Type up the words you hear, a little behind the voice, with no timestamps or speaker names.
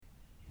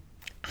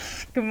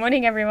Good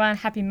morning, everyone.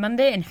 Happy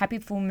Monday and happy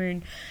full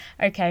moon.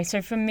 Okay, so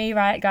for me,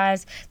 right,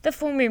 guys, the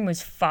full moon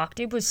was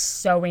fucked. It was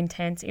so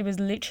intense. It was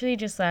literally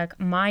just like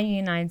my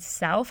year 9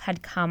 self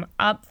had come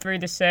up through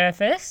the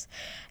surface.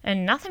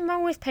 And nothing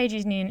wrong with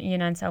Paige's year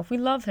 9 self. We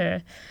love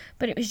her.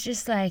 But it was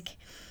just like,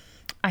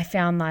 I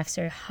found life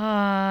so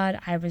hard.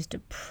 I was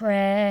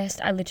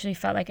depressed. I literally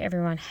felt like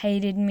everyone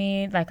hated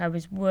me, like I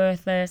was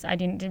worthless. I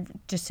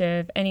didn't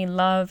deserve any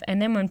love.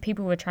 And then when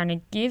people were trying to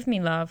give me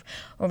love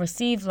or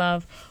receive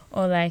love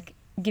or like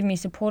give me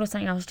support or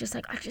something, I was just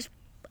like,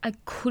 I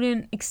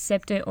couldn't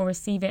accept it or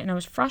receive it. And I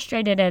was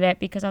frustrated at it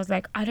because I was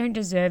like, I don't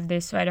deserve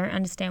this. So I don't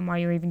understand why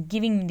you're even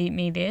giving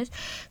me this.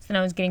 So then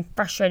I was getting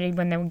frustrated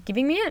when they were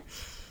giving me it.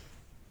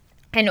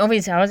 And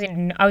obviously,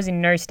 I was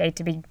in no state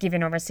to be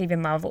given or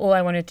receiving love. All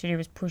I wanted to do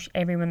was push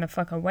everyone the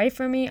fuck away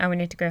from me. I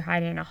wanted to go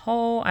hide in a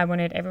hole. I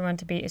wanted everyone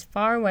to be as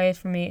far away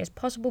from me as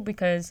possible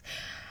because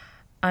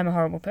I'm a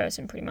horrible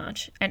person, pretty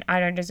much. And I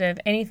don't deserve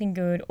anything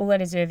good. All I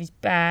deserve is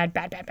bad.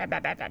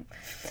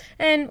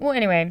 And, well,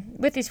 anyway,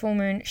 with this full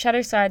moon,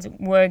 shadow sides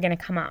were going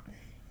to come up.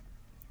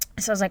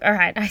 So I was like, all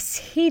right, I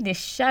see this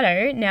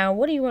shadow. Now,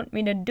 what do you want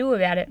me to do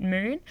about it,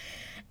 moon?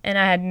 And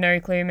I had no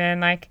clue, man.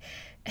 Like,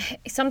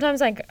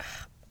 sometimes,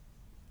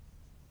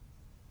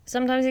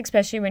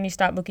 especially when you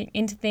start looking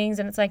into things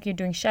and it's like you're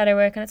doing shadow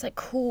work and it's like,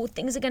 cool,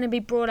 things are going to be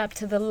brought up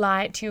to the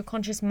light, to your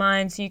conscious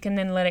mind so you can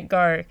then let it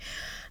go.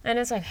 And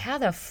it's like, how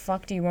the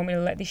fuck do you want me to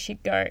let this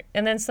shit go?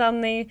 And then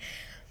suddenly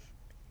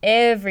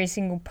every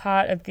single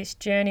part of this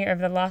journey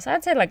over the last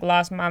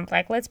month,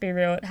 like, let's be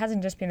real, it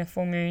hasn't just been the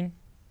full moon.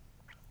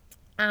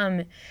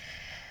 I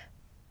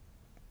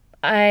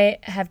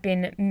have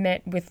been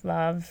met with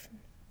love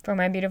from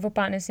my beautiful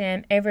partner,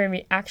 Sam. Every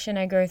reaction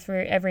I go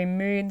through, every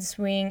mood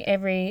swing,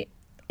 every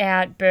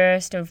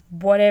outburst of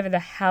whatever the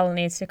hell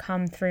needs to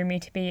come through me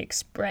to be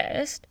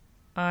expressed,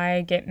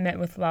 I get met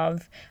with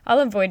love.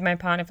 I'll avoid my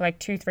partner for like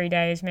 2-3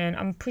 days, man.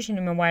 I'm pushing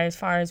him away as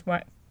far as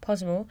what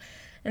possible.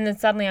 And then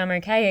suddenly I'm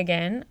okay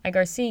again. I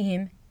go see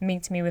him,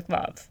 meets me with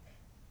love.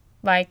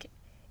 Like,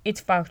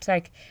 it's fucked.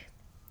 Like,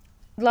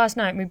 last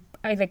night,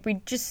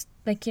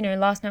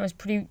 last night was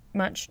pretty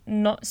much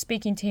not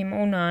speaking to him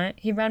all night.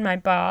 He ran my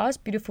bars,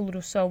 beautiful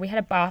little soul. We had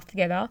a bath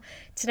together.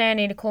 Today I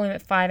need to call him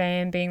at 5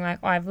 a.m. being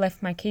like, I've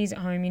left my keys at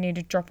home. You need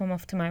to drop them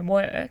off to my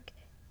work.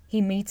 He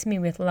meets me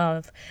with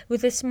love,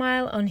 with a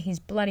smile on his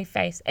bloody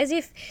face, as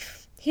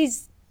if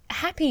he's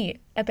happy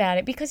about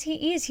it, because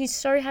he is. He's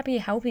so happy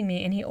helping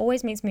me, and he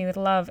always meets me with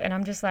love. And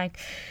I'm just like,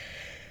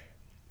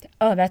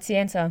 oh, that's the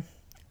answer.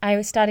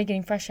 I started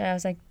getting frustrated. I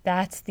was like,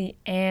 that's the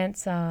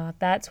answer.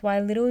 That's why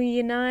little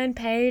year 9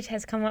 Paige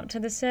has come up to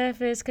the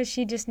surface, because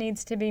she just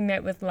needs to be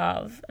met with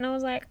love. And I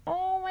was like,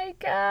 oh my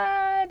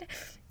God.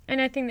 And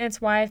I think that's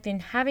why I've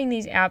been having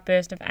these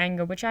outbursts of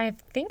anger, which I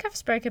think I've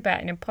spoke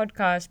about in a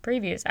podcast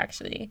previous,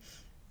 actually.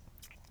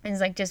 And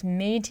it's like just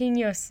meeting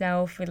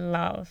yourself with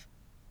love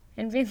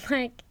and being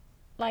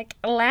like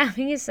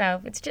allowing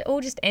yourself. It's just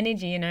all just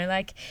energy,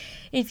 like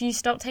if you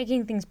stop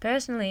taking things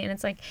personally, and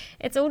it's like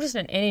it's all just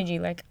an energy.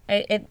 Like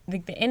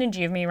the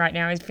energy of me right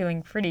now is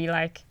feeling pretty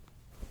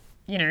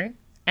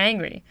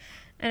angry.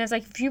 And it's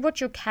like, if you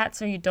watch your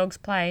cats or your dogs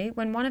play,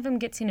 when one of them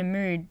gets in a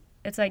mood,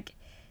 it's like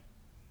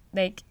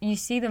you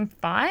see them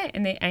fight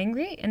and they're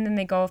angry, and then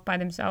they go off by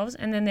themselves,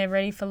 and then they're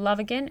ready for love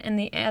again, and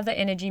the other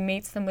energy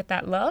meets them with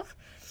that love.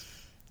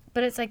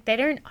 But it's like they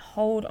don't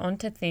hold on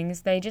to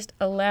things. They just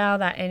allow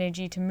that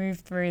energy to move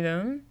through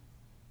them.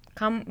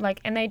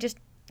 And they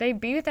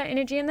be with that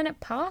energy, and then it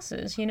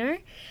passes,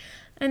 And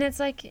it's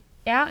like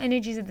our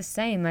energies are the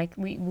same. Like,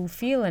 we will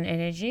feel an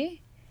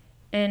energy,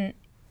 and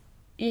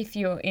if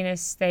you're in a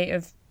state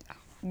of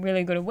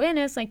really good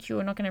awareness, like,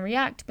 you're not going to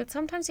react. But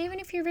sometimes even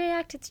if you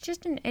react, it's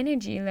just an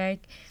energy.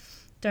 Like,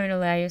 don't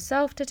allow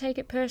yourself to take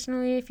it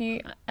personally if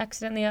you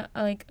accidentally,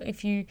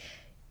 if you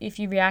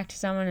react to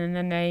someone and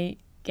then they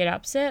get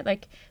upset.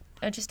 Like,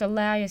 just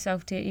allow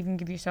yourself to even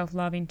give yourself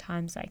love in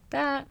times like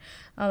that.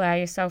 Allow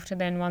yourself to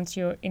then, once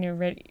you're in a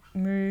ready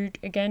mood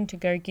again, to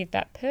go give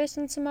that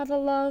person some other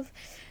love.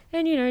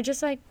 And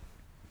just allow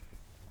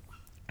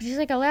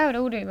it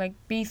all to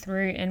be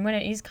through. And when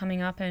it is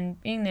coming up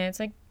and being there, it's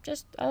like,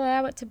 just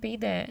allow it to be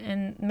there,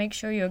 and make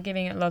sure you're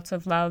giving it lots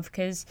of love,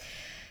 because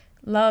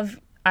love,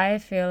 I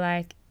feel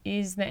like,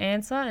 is the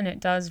answer, and it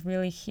does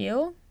really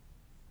heal.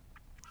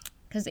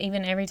 Because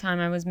even every time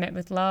I was met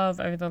with love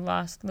over the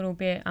last little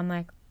bit, I'm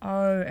like,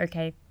 oh,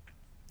 okay,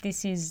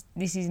 this is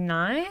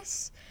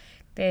nice.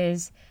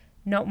 There's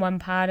not one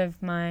part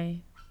of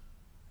my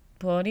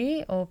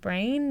body or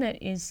brain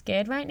that is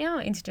scared right now.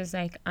 It's just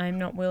like, I'm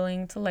not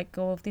willing to let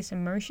go of this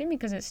emotion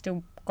because it's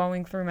still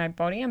going through my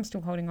body. I'm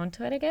still holding on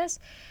to it, I guess.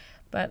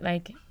 But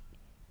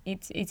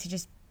it's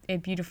just a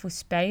beautiful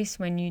space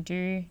when you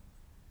do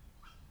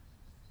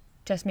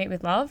just meet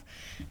with love.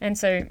 And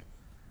so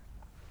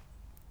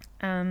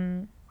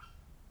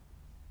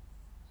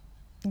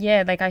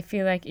yeah, like I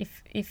feel like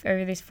if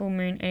over this full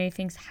moon any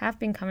things have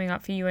been coming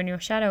up for you in your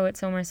shadow,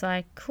 it's almost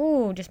like,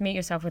 cool, just meet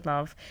yourself with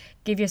love.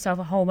 Give yourself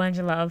a whole bunch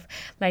of love.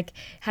 Like,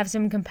 have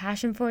some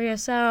compassion for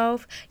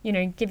yourself,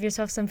 give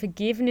yourself some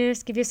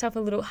forgiveness, give yourself a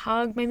little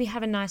hug, maybe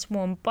have a nice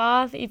warm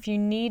bath if you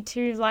need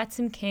to, light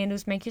some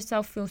candles, make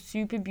yourself feel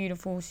super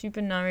beautiful,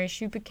 super nourished,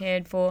 super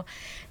cared for,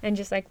 and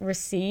just like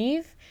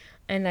receive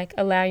and like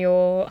allow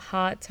your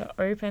heart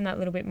to open that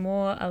little bit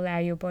more, allow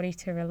your body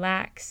to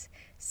relax.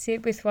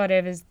 Sit with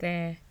whatever's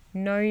there.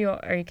 Know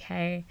you're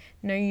okay.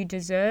 Know you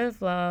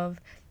deserve love,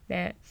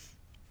 that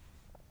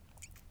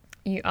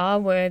you are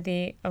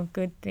worthy of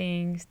good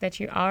things, that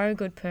you are a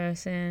good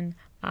person.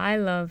 I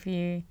love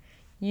you.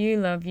 You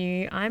love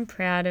you. I'm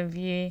proud of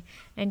you.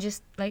 And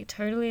just like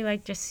totally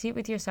like just sit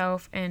with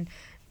yourself and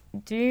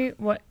do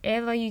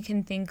whatever you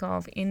can think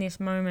of in this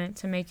moment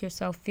to make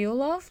yourself feel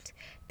loved.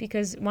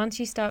 Because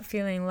once you start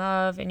feeling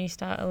love and you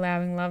start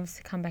allowing love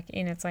to come back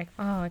in, it's like,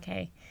 oh,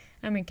 okay,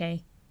 I'm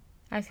okay.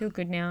 I feel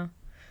good now.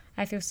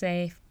 I feel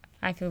safe.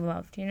 I feel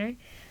loved,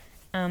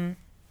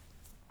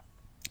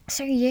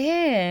 So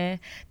yeah,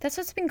 that's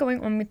what's been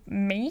going on with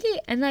me.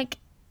 And like,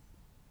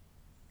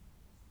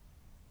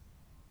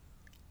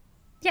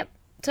 yep.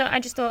 So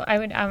I just thought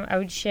I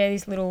would share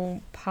this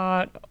little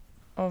part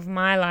of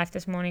my life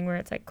this morning where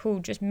it's like, cool,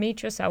 just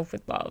meet yourself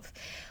with love.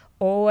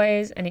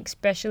 Always, and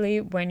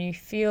especially when you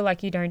feel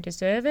like you don't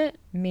deserve it,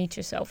 meet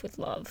yourself with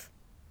love.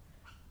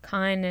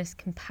 Kindness,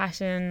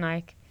 compassion,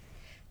 like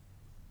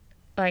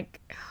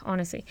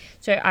honestly.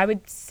 So I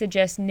would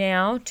suggest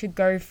now to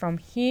go from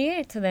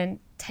here to then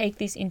take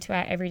this into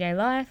our everyday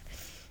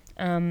life.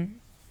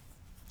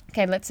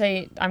 Okay, let's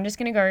say I'm just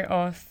going to go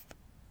off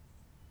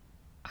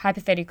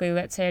hypothetically.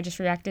 Let's say I just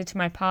reacted to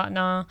my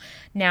partner.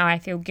 Now I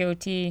feel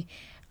guilty.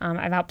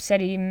 I've upset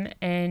him,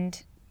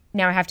 and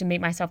now I have to meet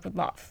myself with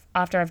love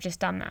after I've just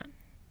done that.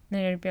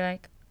 Then it'd be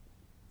like,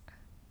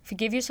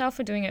 forgive yourself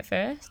for doing it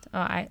first.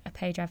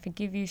 Paige, I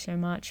forgive you so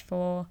much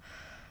for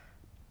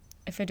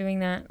doing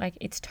that. Like,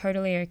 it's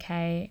totally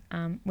okay.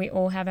 We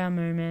all have our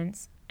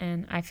moments,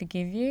 and I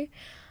forgive you.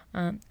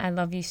 I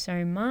love you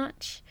so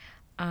much.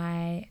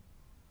 I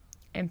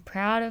am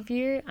proud of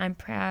you. I'm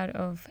proud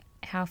of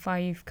how far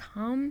you've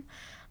come.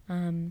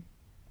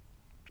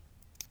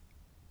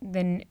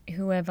 Then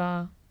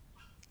whoever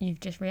you've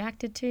just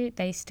reacted to,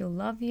 they still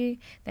love you.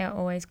 They're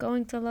always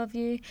going to love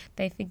you.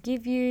 They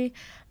forgive you.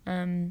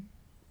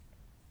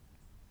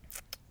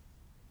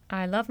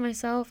 I love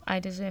myself.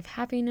 I deserve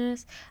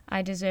happiness.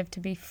 I deserve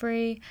to be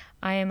free.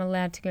 I am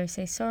allowed to go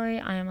say sorry.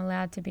 I am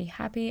allowed to be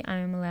happy. I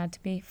am allowed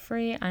to be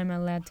free. I am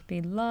allowed to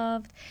be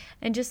loved.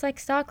 And just like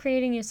start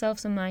creating yourself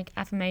some like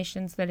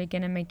affirmations that are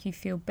going to make you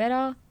feel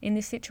better in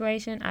this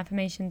situation.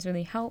 Affirmations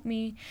really help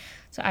me.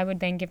 So I would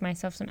then give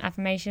myself some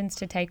affirmations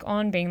to take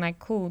on, being like,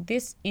 cool,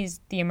 this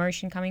is the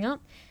emotion coming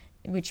up,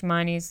 which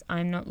mine is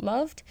I'm not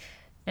loved.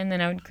 And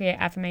then I would create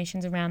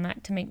affirmations around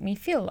that to make me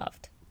feel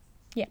loved.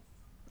 Yeah.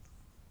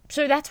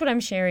 So that's what I'm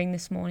sharing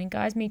this morning,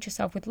 guys. Meet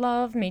yourself with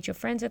love, meet your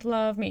friends with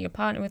love, meet your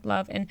partner with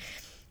love. And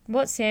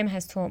what Sam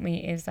has taught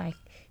me is like,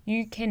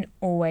 you can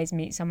always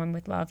meet someone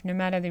with love, no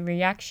matter the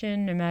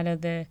reaction, no matter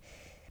the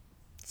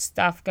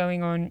stuff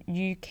going on,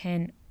 you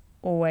can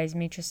always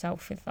meet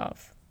yourself with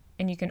love.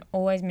 And you can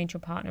always meet your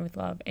partner with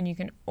love. And you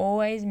can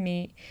always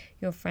meet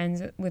your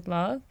friends with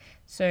love.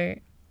 So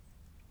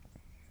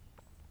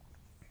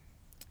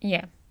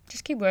yeah,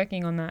 just keep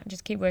working on that.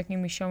 Just keep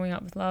working with showing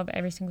up with love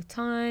every single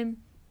time.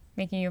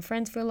 Making your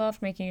friends feel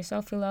loved, making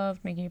yourself feel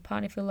loved, making your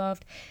partner feel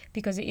loved,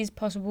 because it is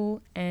possible.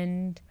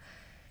 And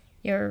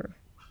you're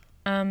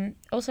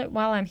also,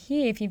 while I'm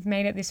here, if you've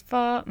made it this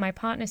far, my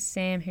partner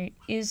Sam, who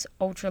is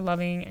ultra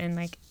loving and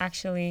like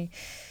actually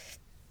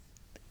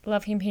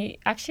love him, he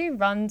actually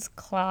runs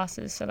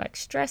classes, so like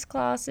stress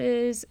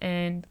classes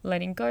and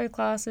letting go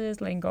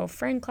of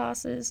friend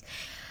classes,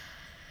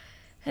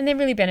 and they're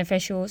really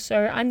beneficial.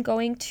 So I'm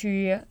going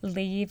to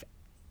leave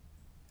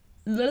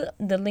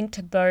the link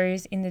to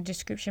those in the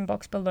description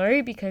box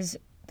below, because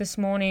this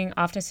morning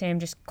after Sam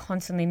just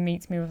constantly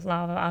meets me with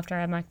love after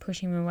I'm like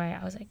pushing him away,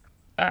 I was like,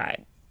 all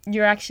right,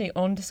 you're actually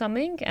onto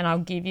something, and I'll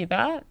give you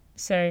that.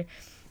 So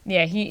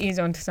yeah, he is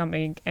onto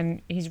something,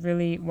 and he's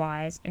really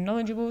wise and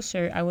knowledgeable.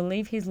 So I will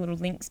leave his little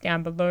links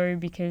down below,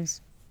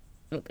 because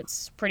look,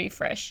 it's pretty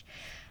fresh.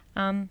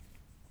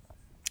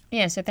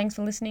 Yeah, so thanks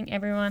for listening,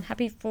 everyone.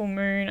 Happy full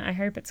moon. I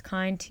hope it's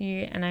kind to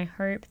you, and I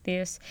hope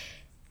this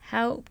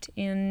helped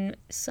in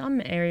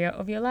some area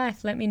of your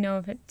life. Let me know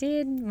if it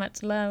did.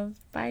 Much love.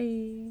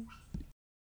 Bye.